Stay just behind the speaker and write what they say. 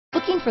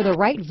Looking for the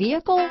right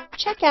vehicle?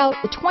 Check out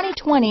the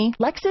 2020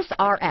 Lexus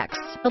RX.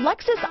 The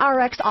Lexus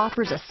RX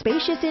offers a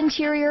spacious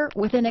interior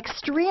with an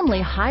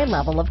extremely high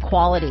level of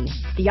quality.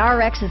 The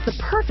RX is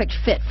the perfect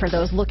fit for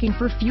those looking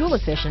for fuel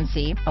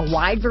efficiency, a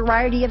wide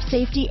variety of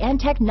safety and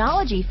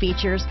technology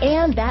features,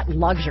 and that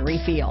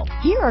luxury feel.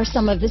 Here are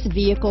some of this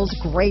vehicle's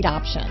great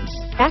options: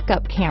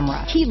 backup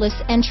camera, keyless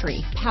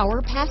entry,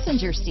 power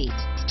passenger seat,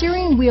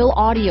 steering wheel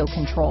audio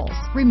controls,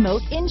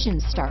 remote engine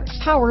start,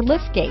 power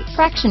liftgate,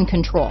 traction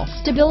control,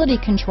 stability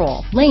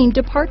control, lane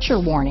departure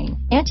warning,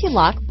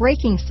 anti-lock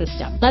braking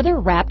system,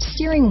 leather-wrapped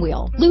steering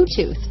wheel,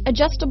 Bluetooth,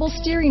 adjustable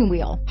steering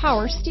wheel,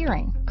 power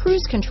steering,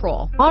 cruise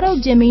control,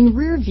 auto-dimming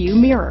rear view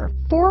mirror,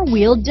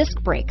 four-wheel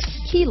disc brakes,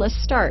 keyless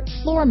start,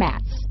 floor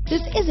mats.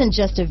 This isn't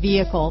just a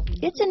vehicle,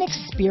 it's an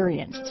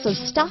experience, so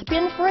stop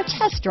in for a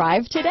test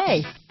drive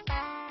today.